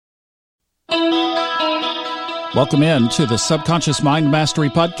Welcome in to the Subconscious Mind Mastery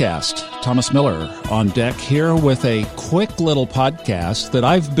Podcast. Thomas Miller on deck here with a quick little podcast that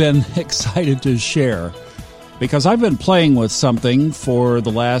I've been excited to share because I've been playing with something for the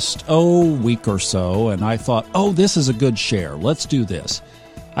last, week or so, and I thought, this is a good share. Let's do this.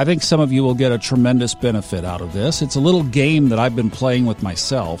 I think some of you will get a tremendous benefit out of this. It's a little game that I've been playing with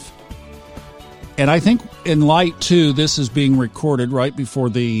myself. And I think in light, too, this is being recorded right before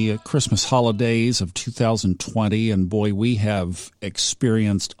the Christmas holidays of 2020. And boy, we have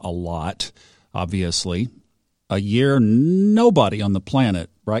experienced a lot, obviously. A year nobody on the planet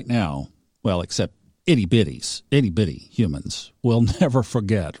right now, well, except itty-bitty humans, will never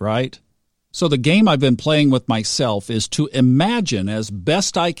forget, right? So the game I've been playing with myself is to imagine, as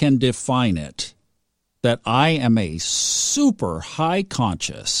best I can define it, that I am a super high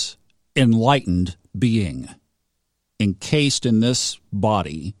conscious, enlightened being encased in this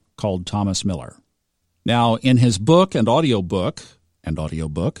body called Thomas Miller. Now, in his book and audiobook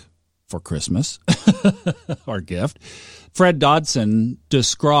for Christmas, our gift, Fred Dodson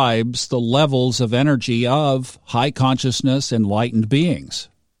describes the levels of energy of high consciousness enlightened beings.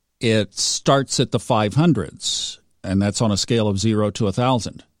 It starts at the 500s, and that's on a scale of 0 to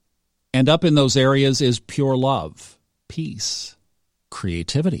 1,000. And up in those areas is pure love, peace,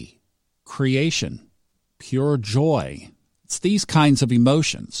 creativity, creation, pure joy. It's these kinds of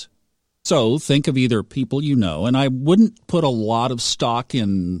emotions. So think of either people you know, and I wouldn't put a lot of stock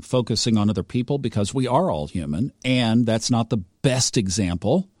in focusing on other people because we are all human, and that's not the best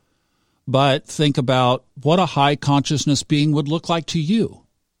example. But think about what a high consciousness being would look like to you.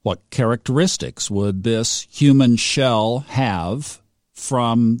 What characteristics would this human shell have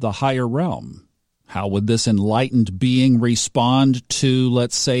from the higher realm? How would this enlightened being respond to,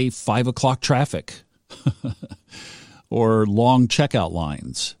 let's say, 5 o'clock traffic or long checkout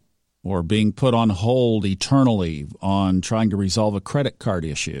lines or being put on hold eternally on trying to resolve a credit card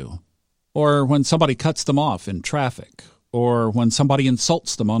issue or when somebody cuts them off in traffic or when somebody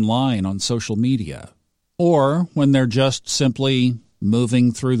insults them online on social media or when they're just simply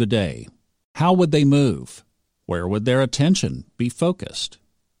moving through the day? How would they move? Where would their attention be focused?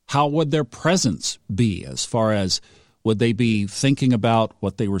 How would their presence be as far as would they be thinking about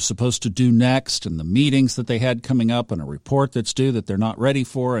what they were supposed to do next and the meetings that they had coming up and a report that's due that they're not ready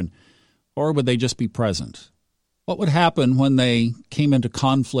for, or would they just be present? What would happen when they came into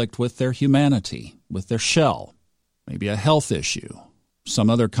conflict with their humanity, with their shell, maybe a health issue, some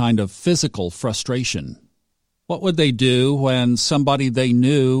other kind of physical frustration? What would they do when somebody they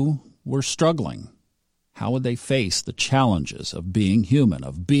knew were struggling? How would they face the challenges of being human,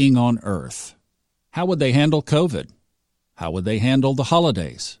 of being on Earth? How would they handle COVID? How would they handle the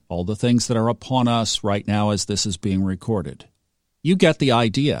holidays, all the things that are upon us right now as this is being recorded? You get the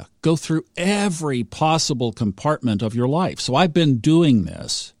idea. Go through every possible compartment of your life. So I've been doing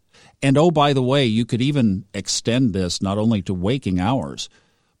this. And by the way, you could even extend this not only to waking hours,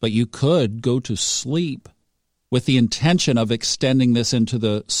 but you could go to sleep with the intention of extending this into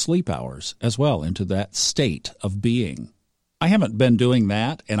the sleep hours as well, into that state of being. I haven't been doing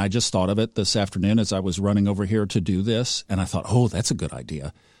that, and I just thought of it this afternoon as I was running over here to do this, and I thought, that's a good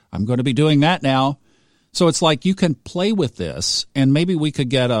idea. I'm going to be doing that now. So it's like you can play with this, and maybe we could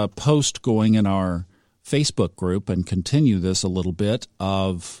get a post going in our Facebook group and continue this a little bit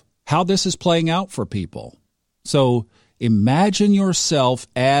of how this is playing out for people. So imagine yourself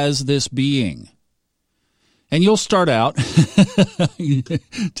as this being. And you'll start out,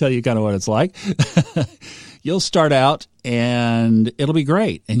 tell you kind of what it's like. You'll start out and it'll be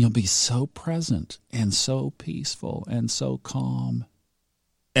great. And you'll be so present and so peaceful and so calm.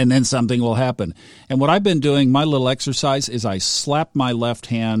 And then something will happen. And what I've been doing, my little exercise, is I slap my left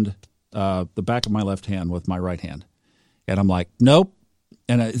hand, the back of my left hand with my right hand. And I'm like, nope.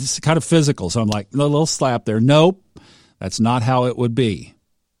 And it's kind of physical. So I'm like, a little slap there. Nope. That's not how it would be.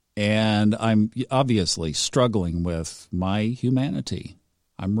 And I'm obviously struggling with my humanity.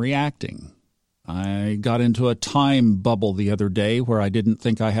 I'm reacting. I got into a time bubble the other day where I didn't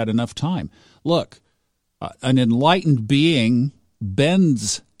think I had enough time. Look, an enlightened being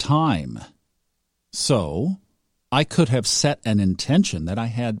bends time. So I could have set an intention that I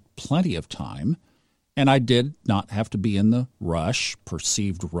had plenty of time, and I did not have to be in the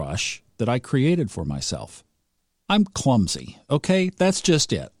perceived rush that I created for myself. I'm clumsy, okay? That's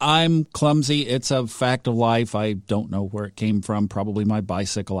just it. I'm clumsy. It's a fact of life. I don't know where it came from, probably my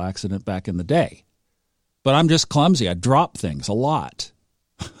bicycle accident back in the day. But I'm just clumsy. I drop things a lot.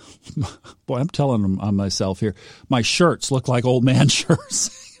 Boy, I'm telling on myself here. My shirts look like old man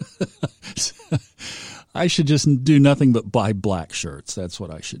shirts. I should just do nothing but buy black shirts. That's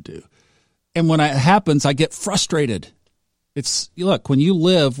what I should do. And when it happens, I get frustrated. Look, when you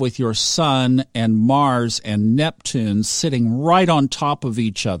live with your sun and Mars and Neptune sitting right on top of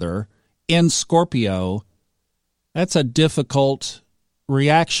each other in Scorpio, that's a difficult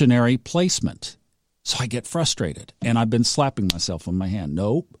reactionary placement. So I get frustrated, and I've been slapping myself on my hand.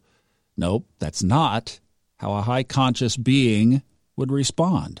 Nope, that's not how a high conscious being would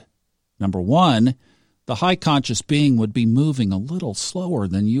respond. Number one, the high conscious being would be moving a little slower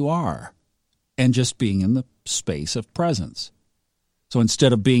than you are and just being in the space of presence. So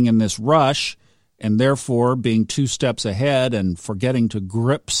instead of being in this rush and therefore being 2 steps ahead and forgetting to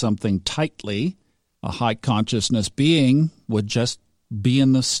grip something tightly, a high consciousness being would just be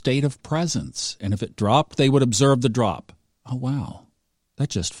in the state of presence. And if it dropped, they would observe the drop. Oh, wow, that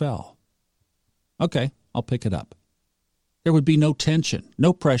just fell. Okay, I'll pick it up. There would be no tension,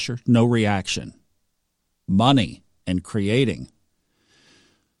 no pressure, no reaction. Money and creating.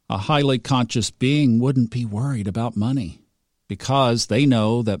 A highly conscious being wouldn't be worried about money because they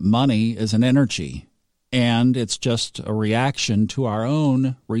know that money is an energy and it's just a reaction to our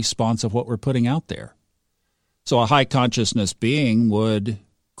own response of what we're putting out there. So a high consciousness being would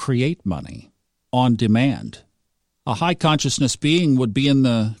create money on demand. A high consciousness being would be in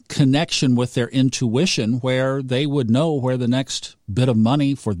the connection with their intuition where they would know where the next bit of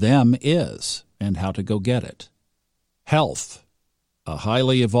money for them is and how to go get it. Health. A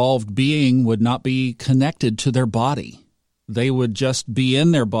highly evolved being would not be connected to their body. They would just be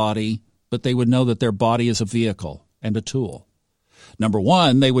in their body, but they would know that their body is a vehicle and a tool. Number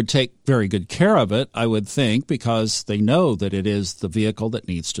one, they would take very good care of it, I would think, because they know that it is the vehicle that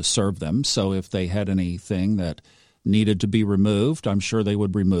needs to serve them. So if they had anything that needed to be removed, I'm sure they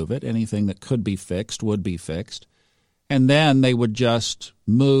would remove it. Anything that could be fixed would be fixed. And then they would just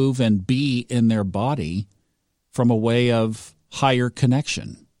move and be in their body from a way of higher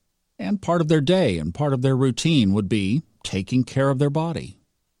connection. And part of their day and part of their routine would be taking care of their body.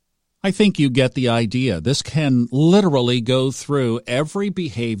 I think you get the idea. This can literally go through every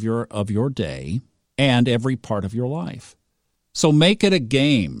behavior of your day and every part of your life. So make it a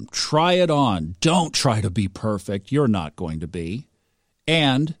game. Try it on. Don't try to be perfect. You're not going to be.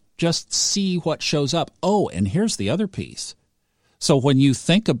 And just see what shows up. Oh, and here's the other piece. So when you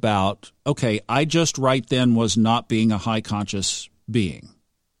think about, okay, I just right then was not being a high conscious being.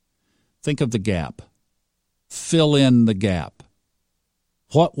 Think of the gap. Fill in the gap.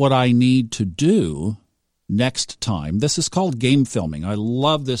 What would I need to do next time? This is called game filming. I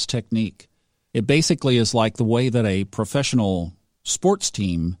love this technique. It basically is like the way that a professional sports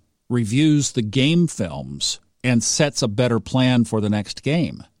team reviews the game films and sets a better plan for the next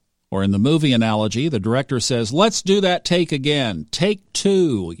game. Or in the movie analogy, the director says, let's do that take again. Take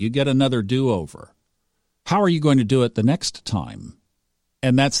 2. You get another do-over. How are you going to do it the next time?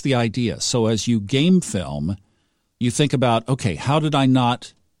 And that's the idea. So as you game film, you think about, okay, how did I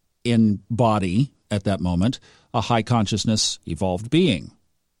not embody at that moment a high consciousness evolved being?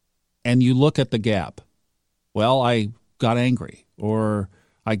 And you look at the gap. Well, I got angry, or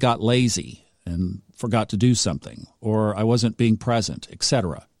I got lazy and forgot to do something, or I wasn't being present,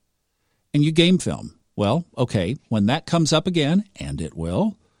 etc. And you game film. Well, okay, when that comes up again, and it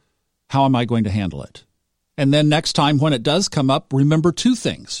will, how am I going to handle it? And then next time when it does come up, remember 2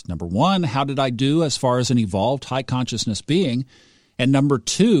 things. Number 1, how did I do as far as an evolved high consciousness being? And number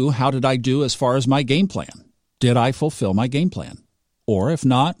 2, how did I do as far as my game plan? Did I fulfill my game plan? Or if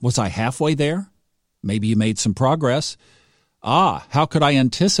not, was I halfway there? Maybe you made some progress. How could I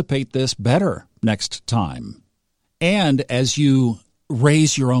anticipate this better next time? And as you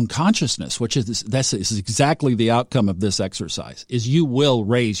raise your own consciousness, this is exactly the outcome of this exercise, is you will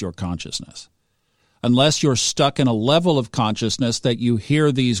raise your consciousness. Unless you're stuck in a level of consciousness that you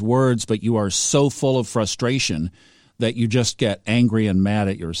hear these words, but you are so full of frustration that you just get angry and mad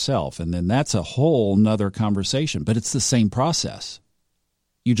at yourself. And then that's a whole nother conversation, but it's the same process.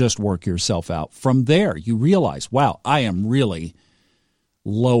 You just work yourself out. From there, you realize, wow, I am really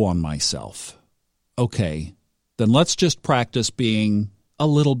low on myself. Okay, then let's just practice being a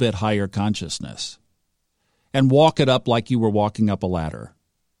little bit higher consciousness and walk it up like you were walking up a ladder.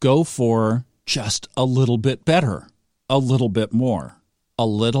 Go for just a little bit better, a little bit more, a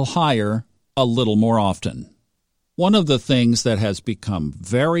little higher, a little more often. One of the things that has become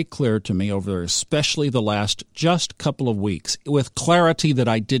very clear to me over especially the last just couple of weeks, with clarity that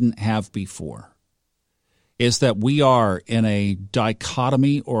I didn't have before, is that we are in a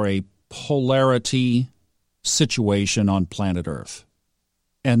dichotomy or a polarity situation on planet Earth.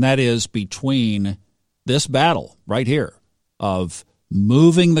 And that is between this battle right here of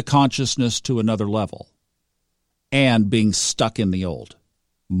moving the consciousness to another level and being stuck in the old.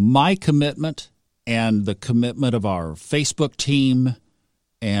 My commitment and the commitment of our Facebook team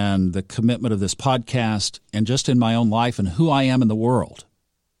and the commitment of this podcast and just in my own life and who I am in the world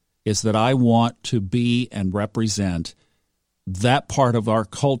is that I want to be and represent that part of our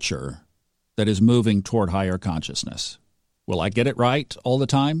culture that is moving toward higher consciousness. Will I get it right all the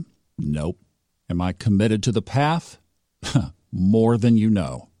time? Nope. Am I committed to the path? More than you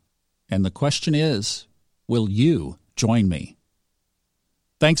know. And the question is, will you join me?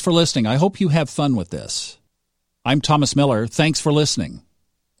 Thanks for listening. I hope you have fun with this. I'm Thomas Miller. Thanks for listening.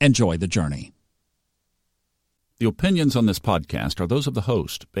 Enjoy the journey. The opinions on this podcast are those of the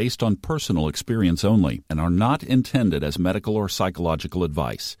host, based on personal experience only, and are not intended as medical or psychological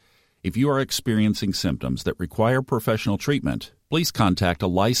advice. If you are experiencing symptoms that require professional treatment, please contact a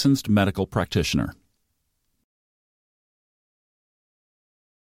licensed medical practitioner.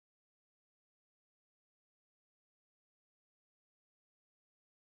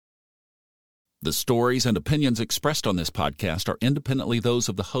 The stories and opinions expressed on this podcast are independently those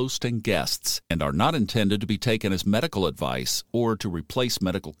of the host and guests and are not intended to be taken as medical advice or to replace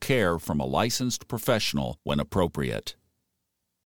medical care from a licensed professional when appropriate.